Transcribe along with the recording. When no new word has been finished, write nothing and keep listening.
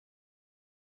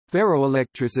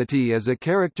Ferroelectricity is a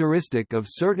characteristic of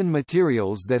certain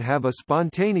materials that have a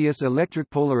spontaneous electric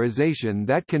polarization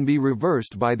that can be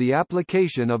reversed by the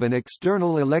application of an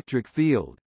external electric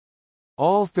field.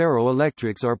 All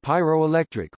ferroelectrics are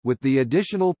pyroelectric, with the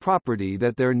additional property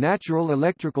that their natural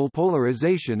electrical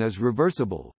polarization is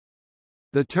reversible.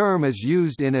 The term is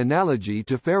used in analogy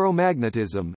to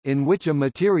ferromagnetism, in which a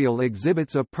material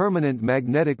exhibits a permanent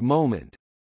magnetic moment.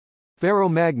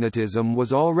 Ferromagnetism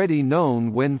was already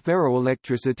known when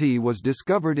ferroelectricity was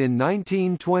discovered in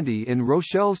 1920 in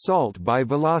Rochelle salt by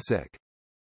Velasek.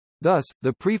 Thus,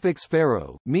 the prefix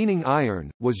ferro, meaning iron,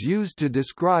 was used to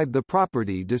describe the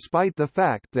property despite the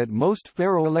fact that most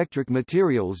ferroelectric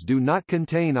materials do not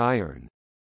contain iron.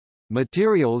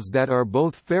 Materials that are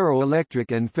both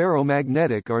ferroelectric and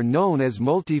ferromagnetic are known as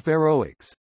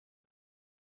multiferroics.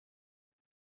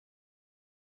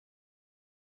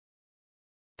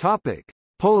 Topic: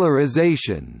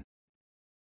 Polarization.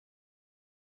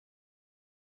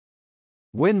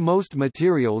 When most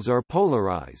materials are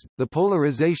polarized, the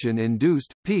polarization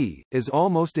induced, P, is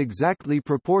almost exactly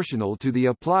proportional to the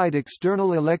applied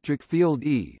external electric field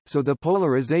E, so the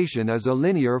polarization is a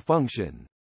linear function.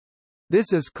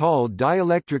 This is called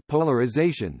dielectric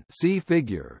polarization, see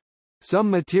figure.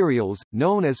 Some materials,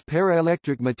 known as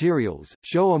paraelectric materials,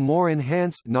 show a more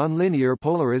enhanced nonlinear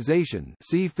polarization,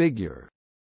 see figure.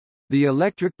 The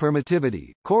electric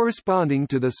permittivity, corresponding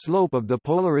to the slope of the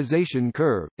polarization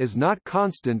curve, is not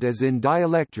constant as in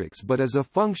dielectrics but is a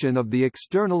function of the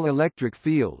external electric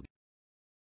field.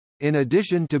 In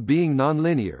addition to being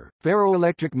nonlinear,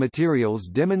 ferroelectric materials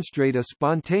demonstrate a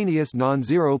spontaneous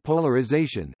non-zero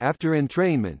polarization after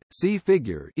entrainment, see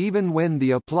figure, even when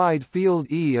the applied field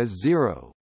E is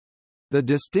zero. The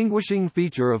distinguishing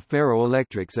feature of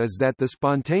ferroelectrics is that the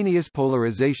spontaneous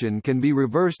polarization can be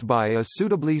reversed by a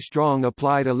suitably strong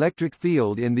applied electric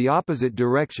field in the opposite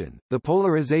direction. The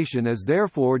polarization is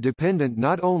therefore dependent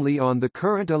not only on the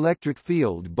current electric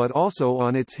field but also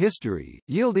on its history,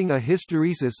 yielding a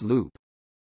hysteresis loop.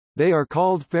 They are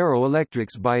called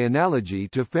ferroelectrics by analogy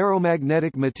to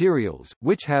ferromagnetic materials,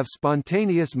 which have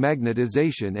spontaneous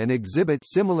magnetization and exhibit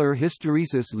similar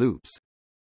hysteresis loops.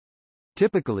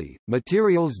 Typically,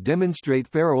 materials demonstrate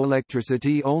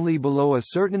ferroelectricity only below a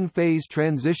certain phase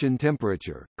transition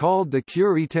temperature, called the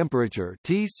Curie temperature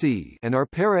 (Tc), and are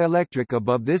paraelectric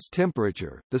above this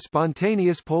temperature. The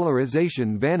spontaneous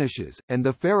polarization vanishes, and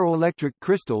the ferroelectric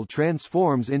crystal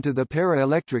transforms into the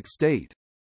paraelectric state.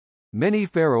 Many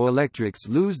ferroelectrics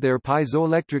lose their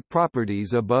piezoelectric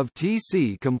properties above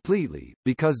Tc completely,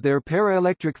 because their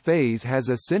paraelectric phase has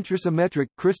a centrosymmetric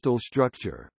crystal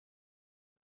structure.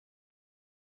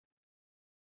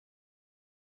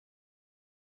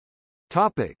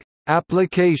 Topic: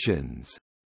 Applications.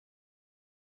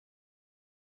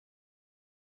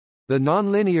 The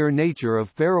nonlinear nature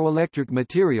of ferroelectric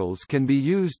materials can be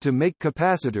used to make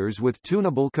capacitors with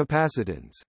tunable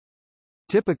capacitance.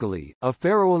 Typically, a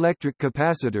ferroelectric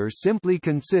capacitor simply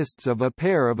consists of a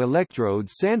pair of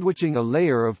electrodes sandwiching a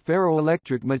layer of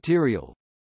ferroelectric material.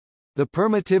 The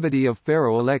permittivity of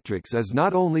ferroelectrics is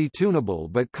not only tunable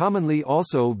but commonly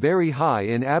also very high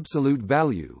in absolute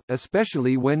value,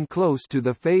 especially when close to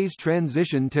the phase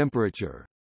transition temperature.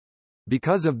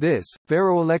 Because of this,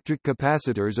 ferroelectric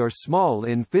capacitors are small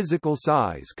in physical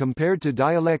size compared to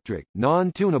dielectric,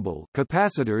 non-tunable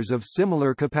capacitors of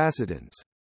similar capacitance.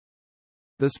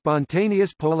 The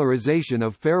spontaneous polarization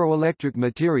of ferroelectric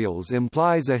materials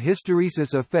implies a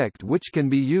hysteresis effect which can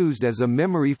be used as a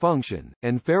memory function,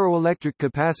 and ferroelectric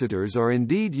capacitors are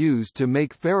indeed used to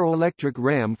make ferroelectric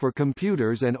RAM for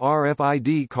computers and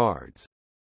RFID cards.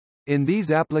 In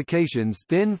these applications,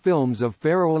 thin films of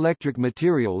ferroelectric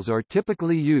materials are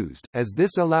typically used, as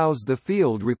this allows the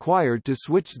field required to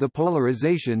switch the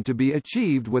polarization to be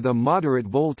achieved with a moderate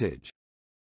voltage.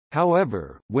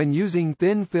 However, when using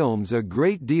thin films, a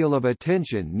great deal of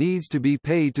attention needs to be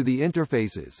paid to the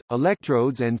interfaces,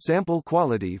 electrodes and sample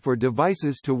quality for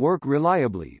devices to work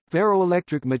reliably.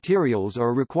 Ferroelectric materials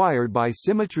are required by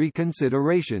symmetry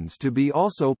considerations to be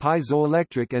also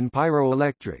piezoelectric and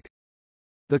pyroelectric.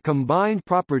 The combined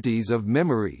properties of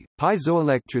memory,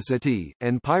 piezoelectricity,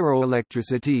 and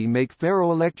pyroelectricity make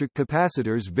ferroelectric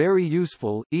capacitors very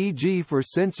useful, e.g. for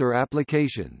sensor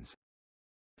applications.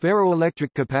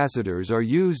 Ferroelectric capacitors are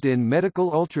used in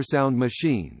medical ultrasound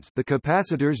machines. The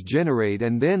capacitors generate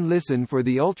and then listen for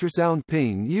the ultrasound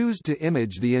ping used to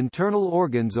image the internal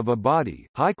organs of a body.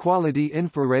 High-quality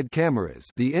infrared cameras.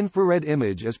 The infrared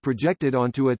image is projected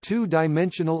onto a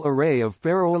two-dimensional array of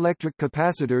ferroelectric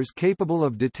capacitors capable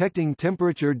of detecting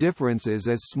temperature differences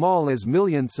as small as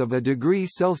millionths of a degree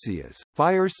Celsius.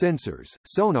 Fire sensors,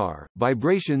 sonar,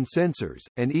 vibration sensors,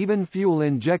 and even fuel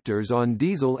injectors on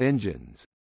diesel engines.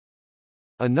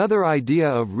 Another idea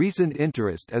of recent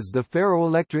interest is the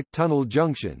ferroelectric tunnel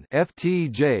junction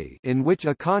 (FTJ), in which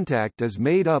a contact is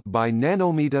made up by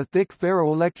nanometer-thick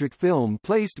ferroelectric film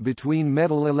placed between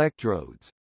metal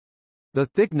electrodes. The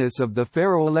thickness of the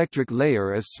ferroelectric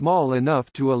layer is small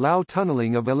enough to allow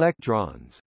tunneling of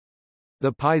electrons.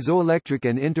 The piezoelectric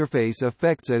and interface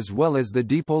effects as well as the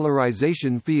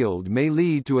depolarization field may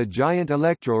lead to a giant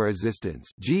electroresistance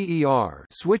 (GER)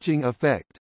 switching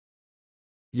effect.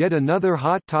 Yet another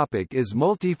hot topic is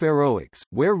multiferroics,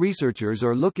 where researchers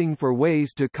are looking for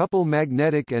ways to couple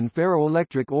magnetic and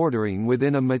ferroelectric ordering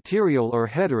within a material or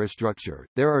heterostructure.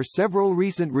 There are several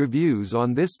recent reviews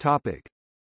on this topic.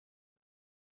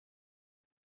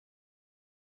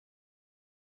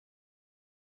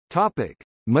 Topic: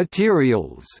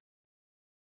 Materials.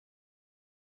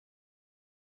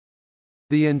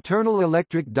 The internal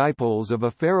electric dipoles of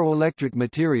a ferroelectric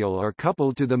material are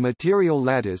coupled to the material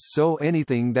lattice, so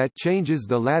anything that changes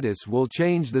the lattice will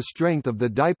change the strength of the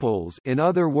dipoles, in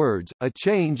other words, a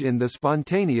change in the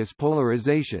spontaneous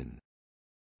polarization.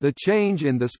 The change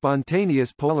in the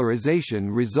spontaneous polarization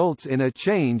results in a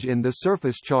change in the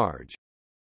surface charge.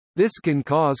 This can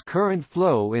cause current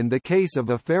flow in the case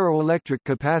of a ferroelectric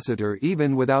capacitor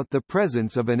even without the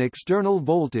presence of an external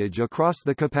voltage across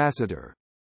the capacitor.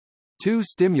 Two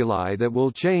stimuli that will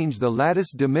change the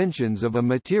lattice dimensions of a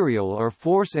material are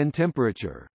force and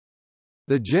temperature.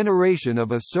 The generation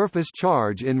of a surface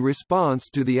charge in response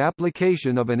to the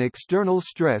application of an external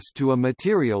stress to a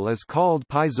material is called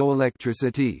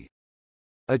piezoelectricity.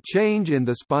 A change in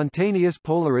the spontaneous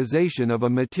polarization of a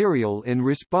material in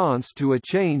response to a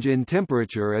change in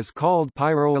temperature is called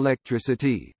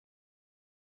pyroelectricity.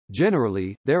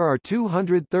 Generally, there are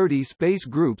 230 space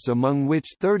groups among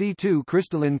which 32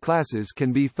 crystalline classes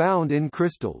can be found in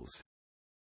crystals.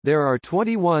 There are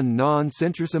 21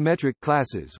 non-centrosymmetric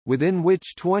classes, within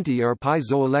which 20 are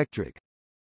piezoelectric.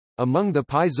 Among the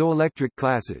piezoelectric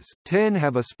classes, 10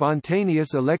 have a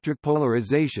spontaneous electric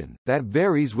polarization, that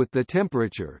varies with the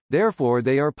temperature, therefore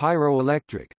they are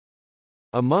pyroelectric.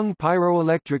 Among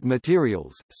pyroelectric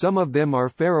materials, some of them are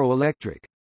ferroelectric.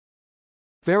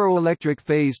 Ferroelectric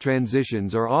phase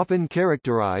transitions are often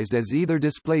characterized as either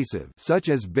displacive, such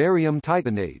as barium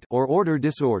titanate, or order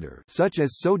disorder, such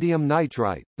as sodium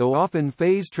nitrite, though often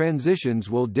phase transitions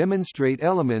will demonstrate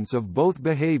elements of both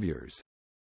behaviors.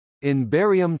 In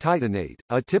barium titanate,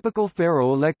 a typical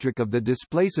ferroelectric of the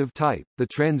displacive type, the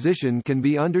transition can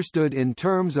be understood in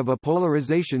terms of a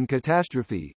polarization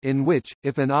catastrophe, in which,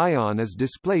 if an ion is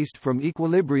displaced from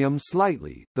equilibrium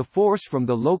slightly, the force from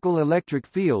the local electric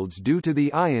fields due to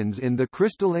the ions in the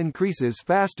crystal increases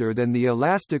faster than the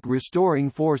elastic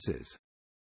restoring forces.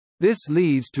 This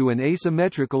leads to an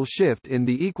asymmetrical shift in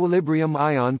the equilibrium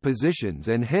ion positions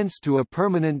and hence to a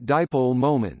permanent dipole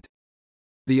moment.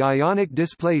 The ionic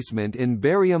displacement in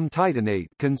barium titanate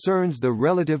concerns the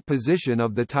relative position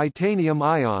of the titanium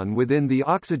ion within the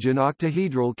oxygen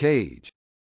octahedral cage.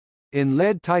 In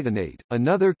lead titanate,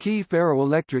 another key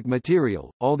ferroelectric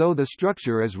material, although the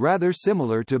structure is rather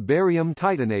similar to barium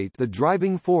titanate, the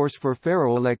driving force for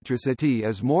ferroelectricity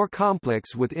is more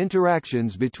complex, with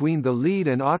interactions between the lead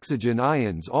and oxygen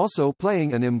ions also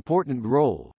playing an important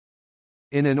role.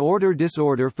 In an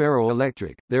order-disorder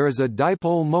ferroelectric, there is a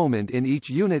dipole moment in each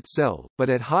unit cell, but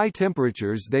at high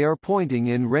temperatures they are pointing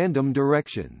in random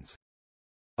directions.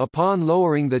 Upon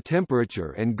lowering the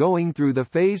temperature and going through the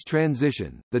phase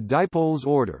transition, the dipoles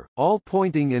order, all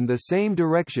pointing in the same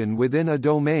direction within a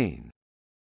domain.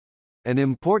 An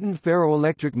important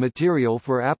ferroelectric material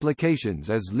for applications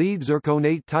is lead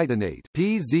zirconate titanate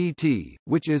 (PZT),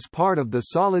 which is part of the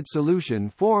solid solution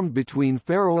formed between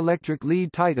ferroelectric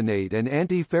lead titanate and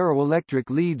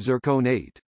anti-ferroelectric lead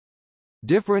zirconate.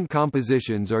 Different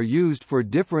compositions are used for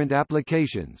different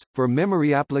applications. For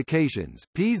memory applications,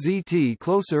 PZT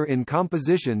closer in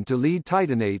composition to lead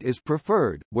titanate is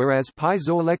preferred, whereas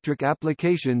piezoelectric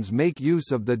applications make use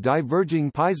of the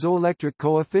diverging piezoelectric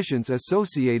coefficients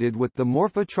associated with the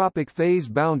morphotropic phase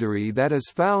boundary that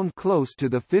is found close to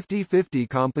the 50-50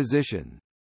 composition.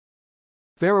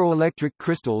 Ferroelectric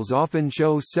crystals often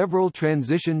show several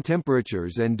transition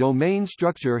temperatures and domain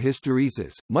structure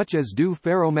hysteresis, much as do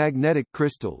ferromagnetic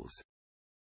crystals.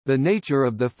 The nature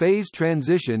of the phase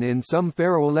transition in some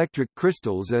ferroelectric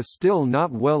crystals is still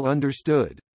not well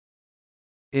understood.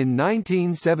 In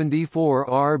 1974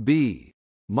 R.B.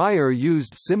 Meyer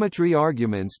used symmetry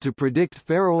arguments to predict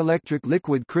ferroelectric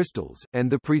liquid crystals,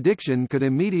 and the prediction could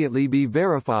immediately be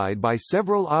verified by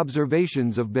several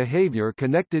observations of behavior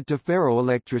connected to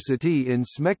ferroelectricity in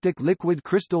smectic liquid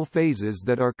crystal phases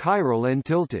that are chiral and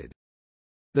tilted.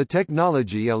 The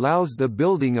technology allows the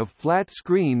building of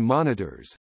flat-screen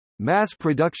monitors. Mass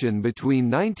production between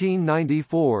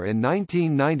 1994 and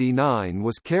 1999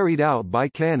 was carried out by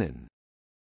Canon.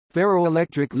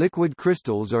 Ferroelectric liquid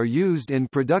crystals are used in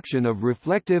production of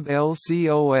reflective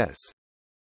LCOS.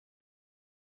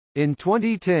 In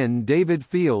 2010, David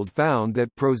Field found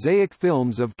that prosaic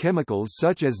films of chemicals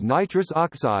such as nitrous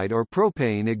oxide or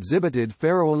propane exhibited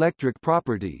ferroelectric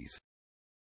properties.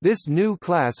 This new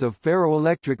class of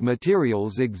ferroelectric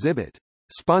materials exhibit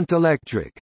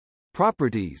spontelectric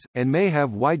properties, and may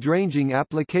have wide-ranging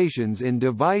applications in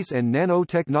device and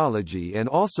nanotechnology and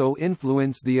also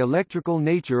influence the electrical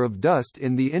nature of dust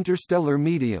in the interstellar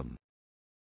medium.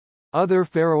 Other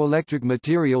ferroelectric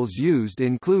materials used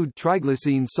include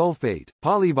triglycine sulfate,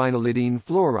 polyvinylidene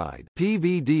fluoride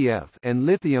 (PVDF), and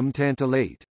lithium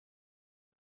tantalate.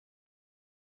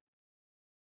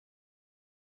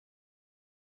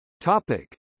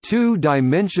 Topic: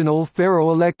 Two-dimensional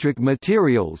ferroelectric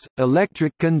materials,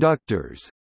 electric conductors.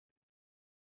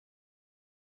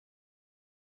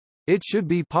 It should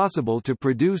be possible to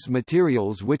produce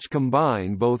materials which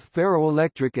combine both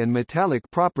ferroelectric and metallic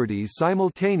properties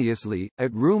simultaneously,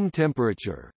 at room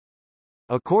temperature.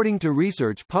 According to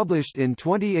research published in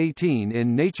 2018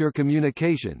 in Nature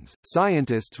Communications,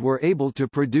 scientists were able to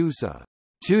produce a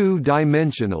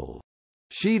two-dimensional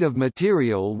sheet of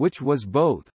material which was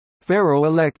both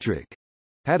ferroelectric,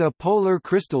 had a polar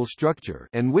crystal structure,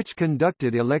 and which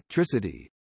conducted electricity.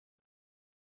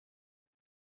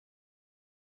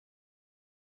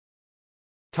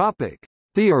 Topic: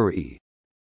 Theory.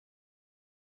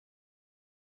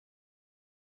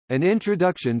 An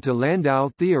introduction to Landau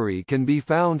theory can be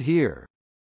found here.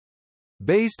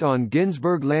 Based on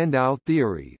Ginzburg-Landau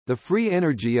theory, the free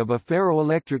energy of a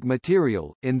ferroelectric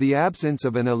material, in the absence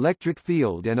of an electric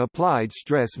field and applied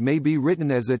stress, may be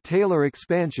written as a Taylor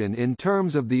expansion in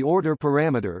terms of the order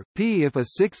parameter, p. If a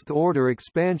sixth-order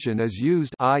expansion is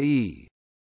used, i.e.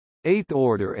 eighth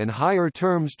order and higher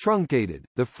terms truncated,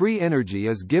 the free energy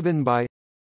is given by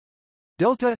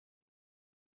delta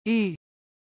E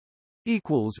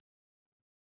equals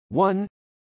 1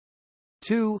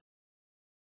 2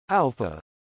 alpha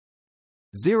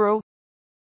 0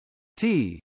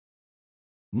 t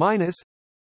minus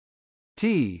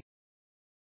t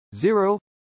 0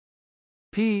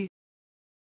 p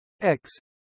x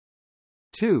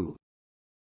 2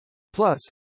 plus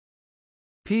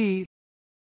p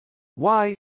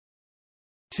y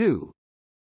 2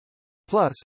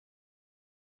 plus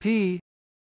p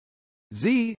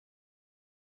z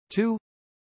 2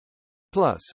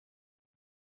 plus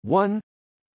 1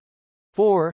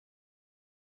 4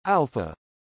 alpha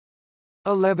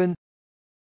 11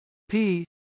 p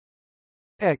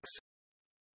x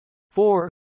 4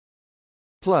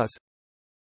 plus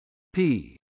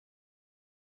p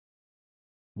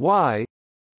y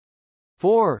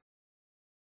 4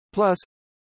 plus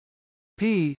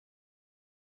p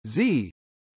z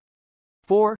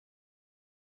 4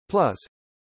 plus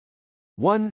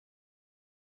 1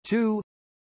 2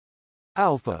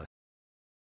 alpha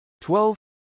 12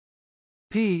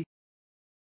 p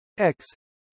x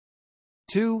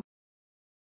 2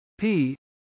 p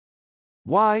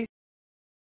y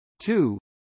 2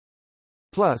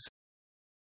 plus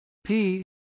p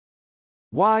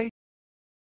y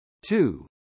 2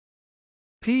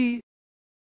 p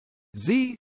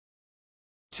z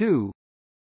 2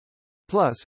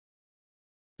 plus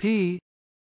p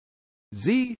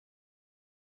z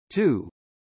 2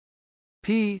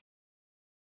 p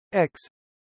x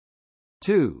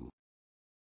 2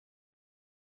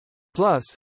 plus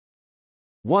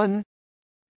 1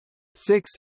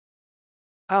 6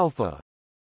 alpha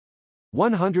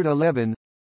 111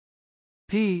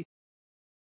 p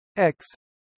x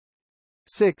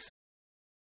 6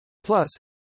 plus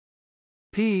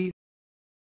p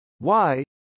y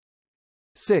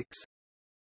 6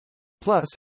 plus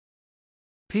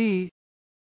p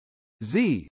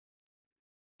z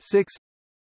 6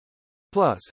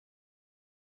 plus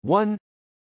 1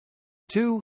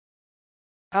 2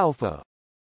 alpha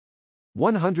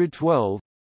 112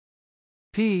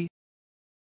 p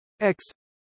x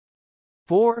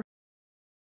 4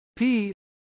 p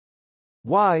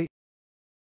y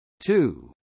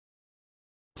 2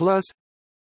 plus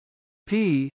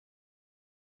P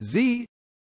Z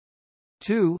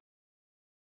 2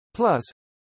 plus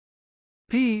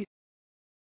P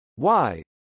Y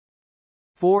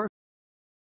 4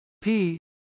 P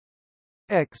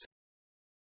X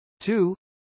 2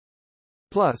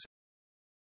 plus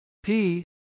P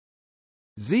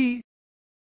Z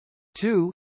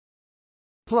 2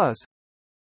 plus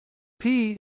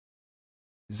P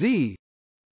Z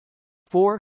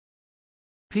 4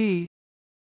 P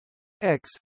X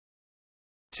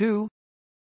 2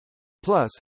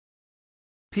 plus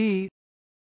P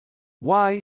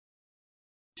Y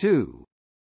 2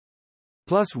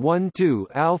 plus 1 2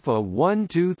 alpha 1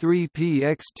 2 3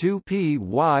 px 2 py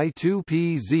 2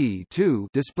 pz2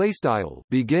 display style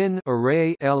begin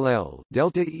array ll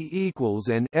delta e equals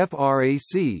and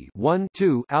frac 1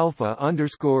 2 alpha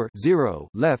underscore 0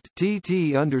 left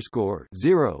tt underscore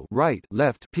 0 right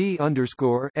left p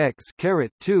underscore x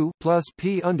caret 2 plus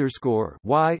p underscore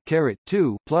y caret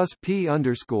 2 plus p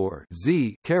underscore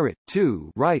z caret 2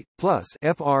 right plus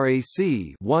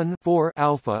frac 1 4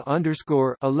 alpha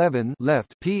underscore 11 left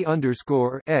p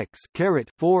underscore x caret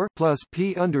 4 plus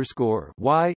p underscore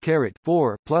y caret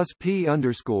 4 plus p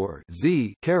underscore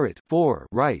z caret 4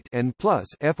 right and plus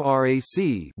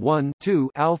frac 1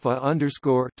 2 alpha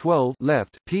underscore 12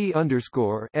 left p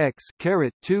underscore x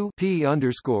caret 2 p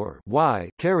underscore y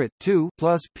caret 2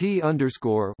 plus p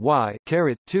underscore y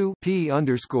caret 2 p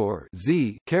underscore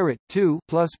z caret 2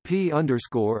 plus p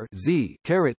underscore z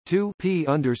caret 2 p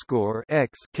underscore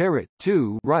x caret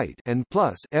 2 right and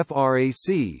plus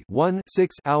frac 1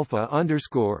 6 alpha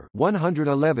underscore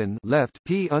 111 left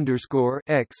p underscore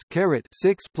x caret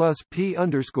 6 plus p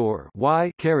underscore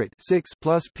y caret 6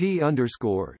 plus p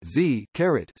underscore z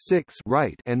caret 6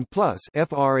 right and plus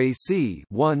frac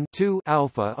 1 2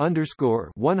 alpha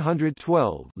underscore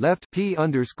 112 left p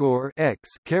underscore x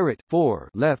caret 4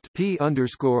 left p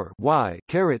underscore y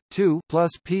caret 2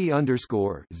 plus p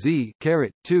underscore z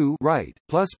caret 2 right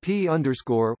plus p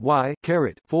underscore y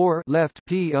caret 4 left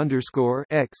p underscore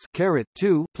x caret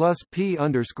 2 plus p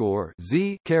underscore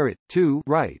z caret 2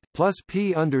 right plus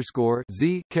p underscore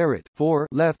z caret 4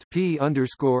 left p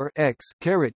underscore x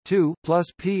caret 2 plus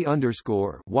p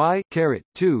underscore y caret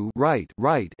 2 right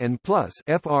and plus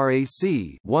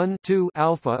frac 1 2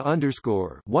 alpha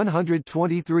underscore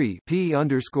 123 p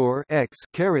underscore x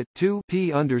caret 2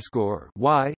 p underscore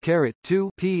y caret 2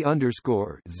 p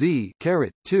underscore z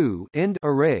caret 2 end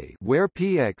array where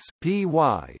px py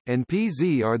and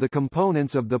pz are the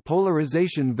components of the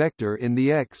polarization vector in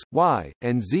the x, y,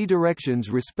 and z directions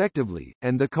respectively,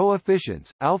 and the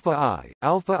coefficients alpha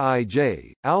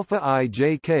ij, alpha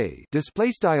ijk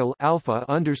display style alpha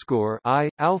underscore I,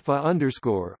 alpha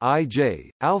underscore ij,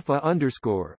 alpha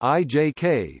underscore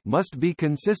ijk must be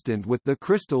consistent with the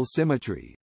crystal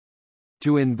symmetry.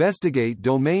 To investigate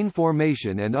domain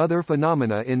formation and other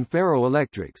phenomena in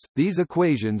ferroelectrics, these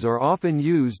equations are often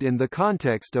used in the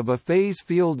context of a phase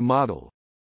field model.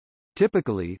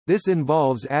 Typically, this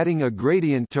involves adding a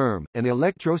gradient term, an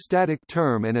electrostatic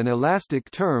term and an elastic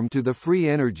term to the free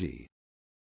energy.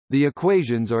 The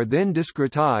equations are then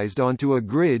discretized onto a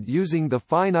grid using the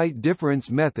finite difference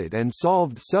method and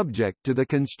solved subject to the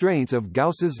constraints of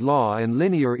Gauss's law and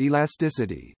linear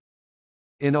elasticity.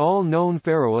 In all known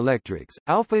ferroelectrics,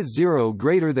 alpha 0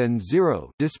 greater than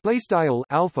 0 display style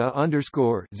alpha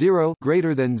underscore 0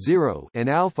 greater than 0 and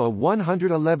alpha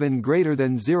 111 greater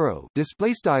than 0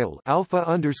 display style alpha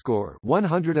underscore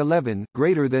 111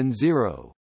 greater than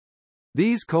 0.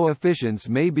 These coefficients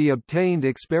may be obtained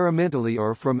experimentally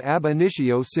or from ab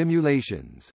initio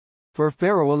simulations. For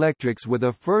ferroelectrics with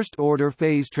a first-order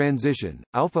phase transition,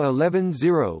 alpha 11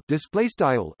 0 display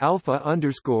style alpha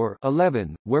underscore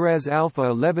 11, whereas alpha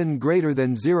 11 greater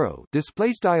than 0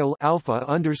 display style alpha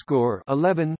underscore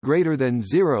 11 greater than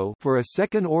 0 for a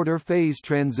second-order phase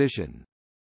transition.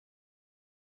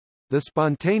 The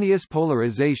spontaneous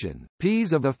polarization,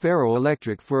 P's of a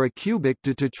ferroelectric for a cubic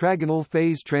to tetragonal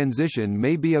phase transition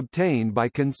may be obtained by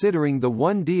considering the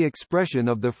 1D expression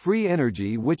of the free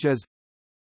energy, which is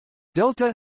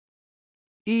delta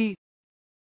E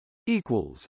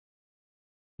equals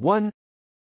 1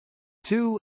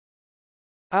 2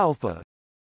 alpha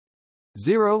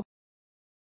 0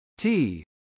 T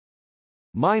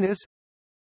minus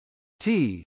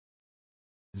T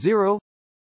 0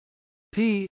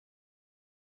 P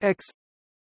x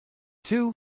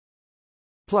 2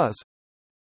 plus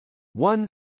 1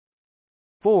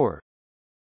 4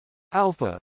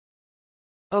 alpha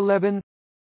 11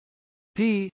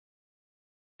 P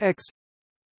x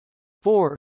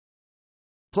 4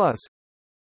 plus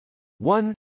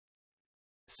 1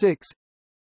 6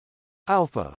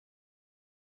 alpha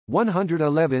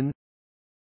 111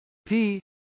 P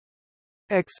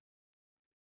x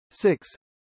 6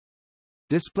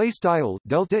 display style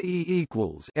delta E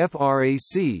equals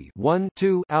frac 1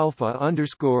 2 alpha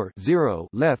underscore 0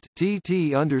 left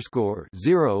tt underscore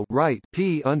 0 right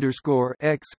p underscore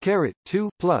x caret 2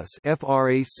 plus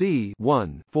frac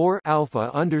 1 4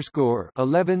 alpha underscore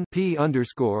 11 p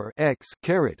underscore x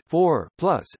caret 4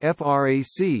 plus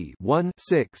frac 1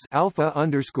 6 alpha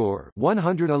underscore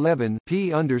 111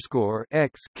 p underscore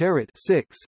x caret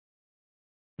 6.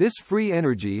 This free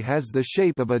energy has the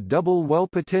shape of a double well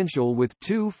potential with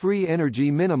two free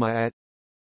energy minima at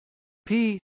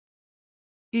P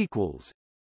equals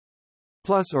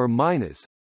plus or minus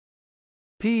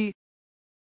P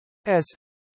S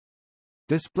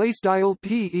display style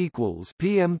P equals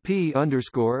PMP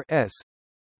underscore S,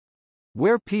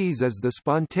 where P's is the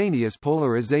spontaneous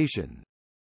polarization.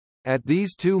 At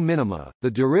these two minima,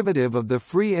 the derivative of the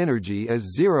free energy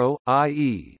is zero,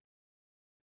 i.e.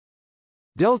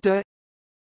 delta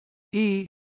E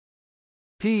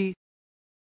P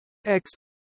x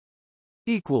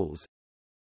equals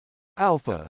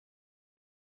alpha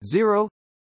 0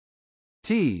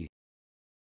 T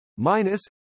minus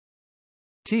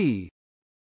T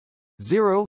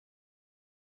 0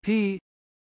 P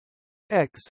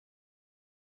x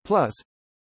plus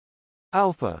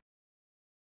alpha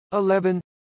 11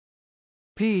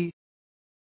 P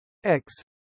x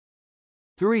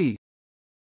 3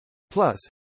 plus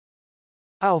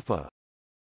alpha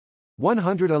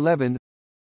 111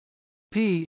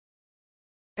 P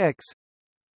x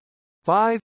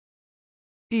 5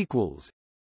 equals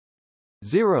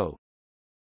 0.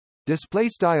 Display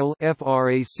style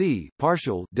frac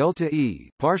partial delta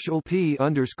E partial P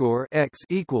underscore x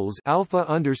equals alpha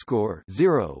underscore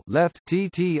 0 left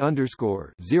tt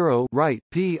underscore 0 right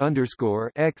P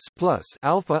underscore x plus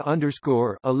alpha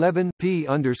underscore 11 P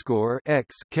underscore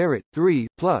x caret 3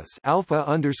 plus alpha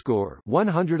underscore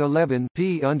 111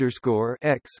 P underscore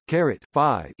x caret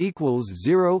 5 equals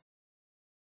 0.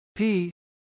 P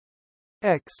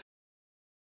x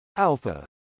alpha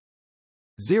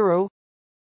 0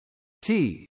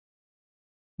 T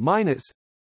minus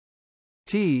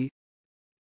T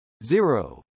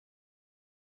 0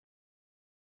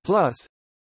 plus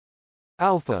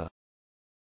alpha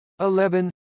 11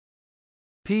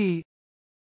 P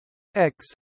x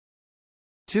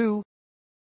 2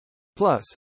 plus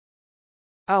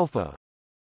alpha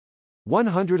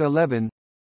 111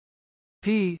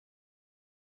 P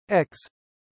x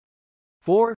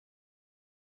 4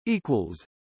 equals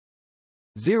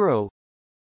 0.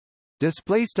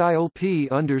 Display style P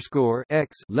underscore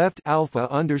x left alpha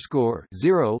underscore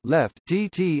 0 left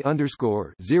tt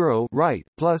underscore 0 right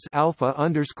plus alpha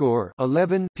underscore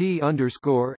 11 P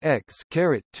underscore x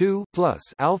caret 2 plus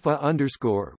alpha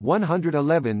underscore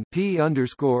 111 P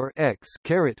underscore x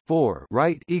caret 4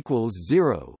 right equals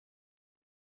 0.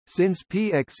 Since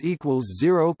Px equals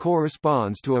 0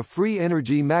 corresponds to a free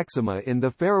energy maxima in the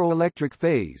ferroelectric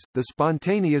phase, the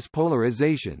spontaneous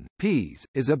polarization, Ps,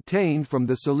 is obtained from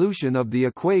the solution of the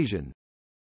equation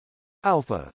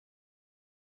alpha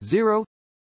 0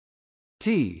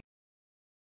 T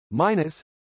minus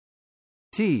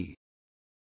T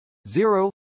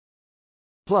 0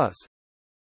 plus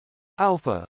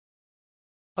alpha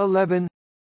 11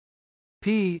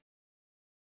 P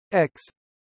x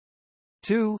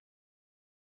 2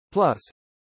 plus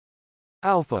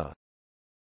alpha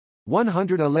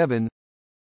 111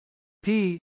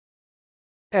 P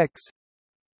x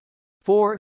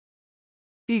 4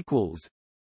 equals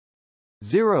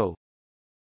 0.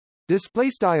 Display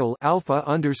style alpha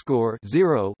underscore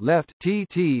 0 left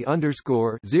tt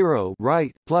underscore 0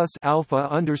 right plus alpha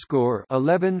underscore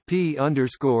 11 P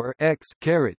underscore x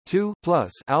caret 2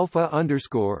 plus alpha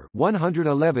underscore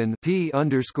 111 P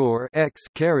underscore x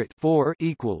caret 4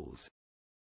 equals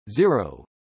 0,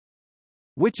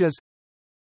 which is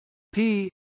P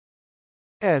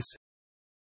s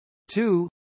 2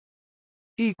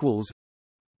 equals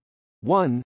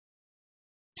 1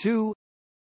 2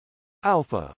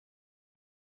 alpha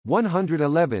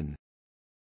 111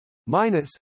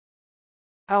 minus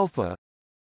alpha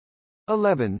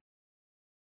 11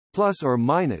 plus or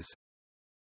minus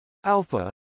alpha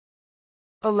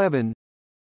 11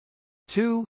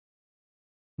 2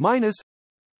 minus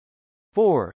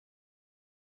 4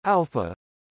 alpha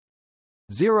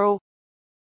 0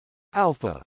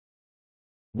 alpha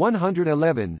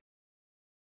 111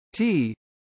 T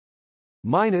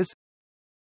minus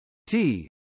T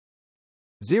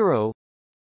 0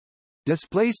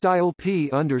 Display style p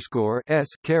underscore s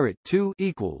caret 2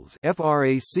 equals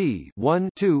frac 1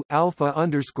 2 alpha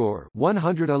underscore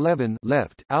 111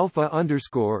 left alpha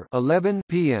underscore 11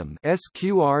 pm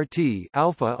sqrt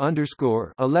alpha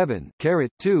underscore 11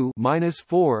 caret 2 minus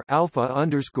 4 alpha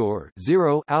underscore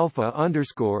 0 alpha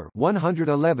underscore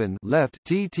 111 left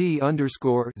tt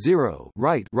underscore 0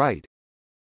 right.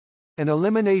 An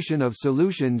elimination of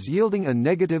solutions yielding a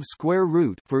negative square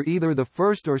root for either the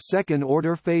first or second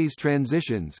order phase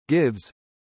transitions gives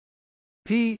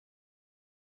p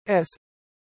s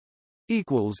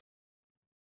equals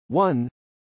 1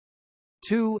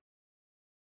 2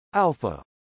 alpha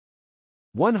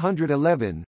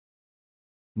 111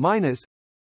 minus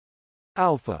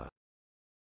alpha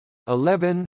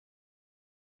 11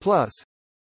 plus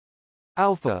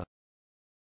alpha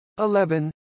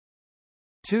 11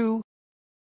 2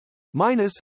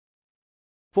 minus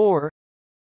 4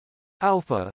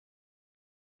 alpha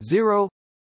 0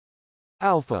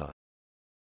 alpha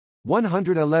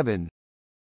 111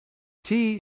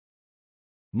 t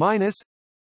minus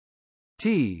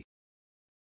t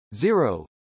 0.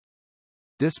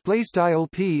 Display style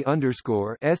p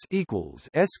underscore s equals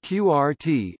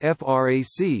sqrt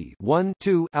frac 1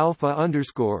 2 alpha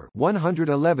underscore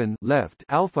 111 left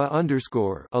alpha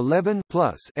underscore 11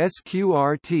 plus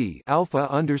sqrt alpha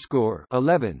underscore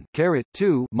 11 caret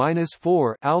 2 minus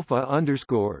 4 alpha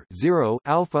underscore 0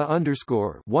 alpha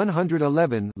underscore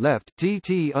 111 left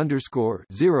tt underscore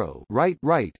 0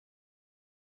 right.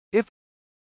 If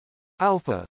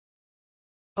alpha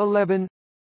 11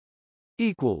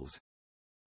 equals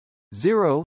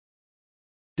 0,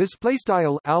 display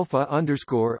style alpha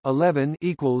underscore 11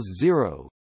 equals 0.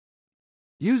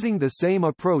 Using the same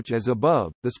approach as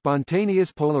above, the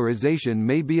spontaneous polarization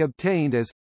may be obtained as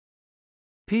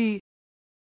p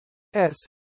s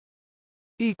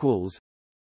equals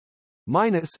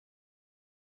minus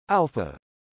alpha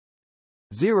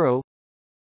 0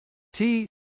 t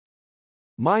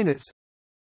minus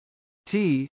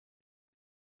t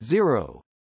 0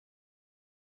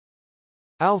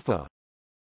 alpha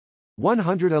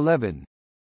 111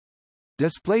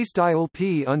 display style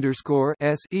p underscore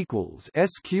s equals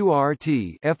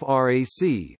sqrt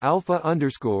frac alpha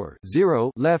underscore 0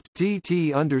 left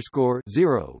tt underscore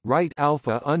 0 right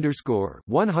alpha underscore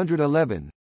 111.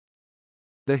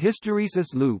 The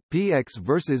hysteresis loop px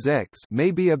versus x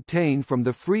may be obtained from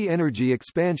the free energy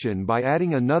expansion by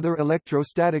adding another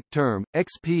electrostatic term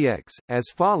xpx as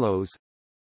follows: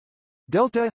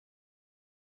 delta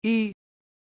E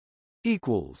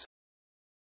equals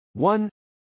 1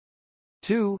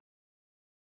 2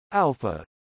 alpha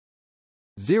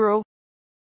 0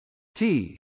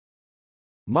 t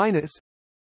minus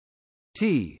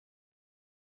t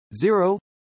 0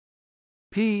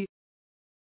 p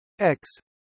x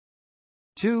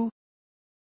 2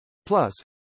 plus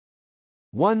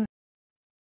 1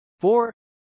 4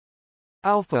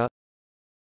 alpha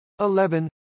 11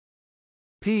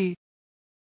 p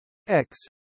x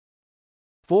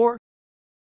 4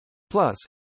 plus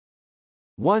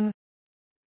 1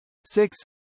 6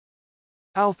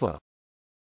 alpha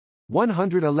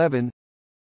 111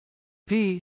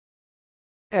 p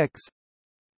x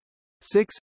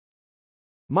 6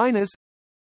 minus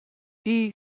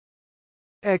e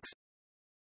x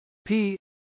p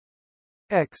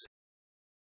x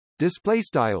display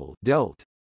style delt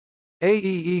AE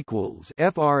equals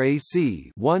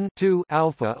frac 1 2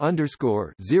 alpha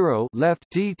underscore 0 left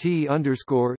tt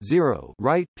underscore 0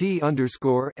 right p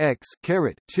underscore x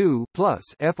caret 2 plus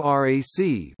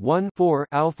frac 1 4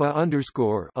 alpha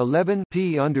underscore 11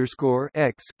 p underscore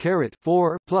x caret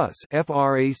 4 plus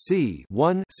frac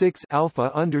 1 6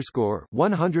 alpha underscore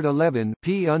 111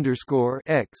 p underscore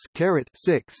x caret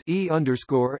 6 e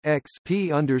underscore x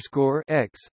p underscore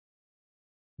x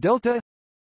delta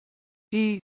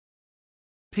E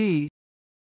p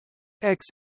x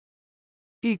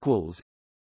equals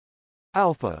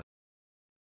alpha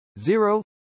 0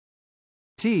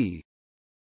 t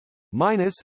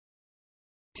minus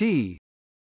t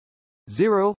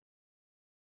 0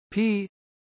 p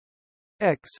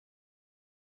x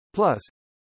plus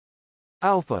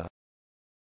alpha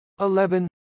 11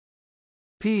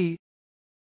 p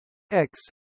x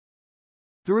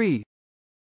 3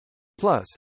 plus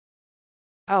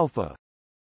alpha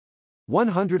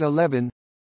 111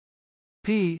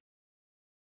 p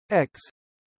x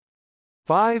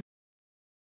 5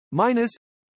 minus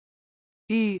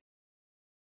e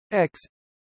x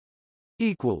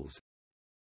equals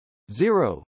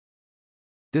 0.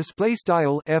 Display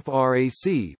style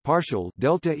frac partial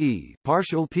delta e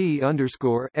partial p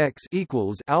underscore x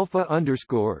equals alpha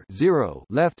underscore 0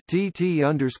 left tt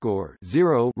underscore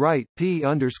 0 right p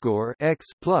underscore x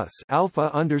plus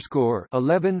alpha underscore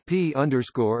 11 p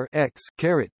underscore x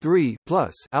caret 3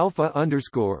 plus alpha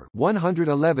underscore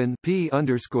 111 p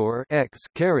underscore x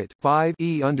caret 5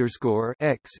 e underscore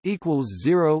x equals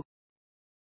 0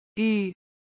 e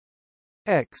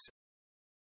x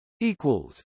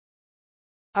equals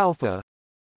alpha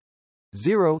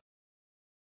 0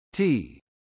 t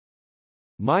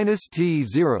minus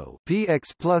T0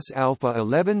 px plus alpha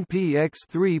 11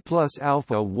 px3 plus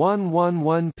alpha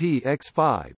 111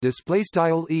 px5 display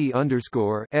style e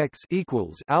underscore x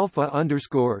equals alpha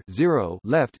underscore 0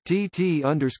 left tt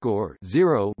underscore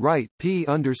 0 right p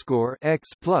underscore x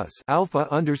plus alpha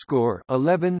underscore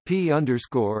 11 p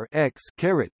underscore x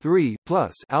caret 3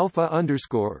 plus alpha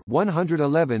underscore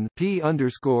 111 p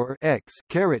underscore x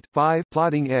caret 5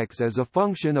 plotting x as a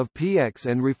function of px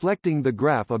and reflecting the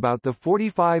graph about the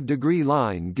 45-degree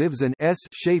line gives an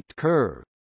S-shaped curve.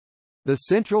 The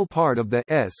central part of the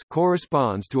S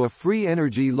corresponds to a free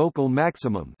energy local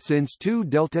maximum since 2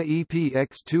 delta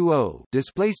EPX20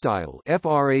 display style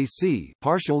frac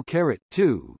partial caret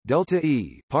 2 delta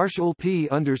E partial P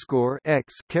underscore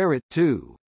X caret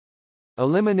 2.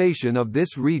 Elimination of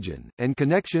this region, and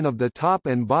connection of the top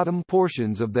and bottom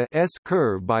portions of the S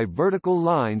curve by vertical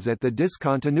lines at the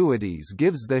discontinuities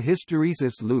gives the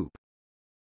hysteresis loop.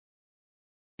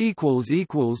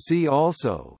 See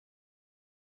also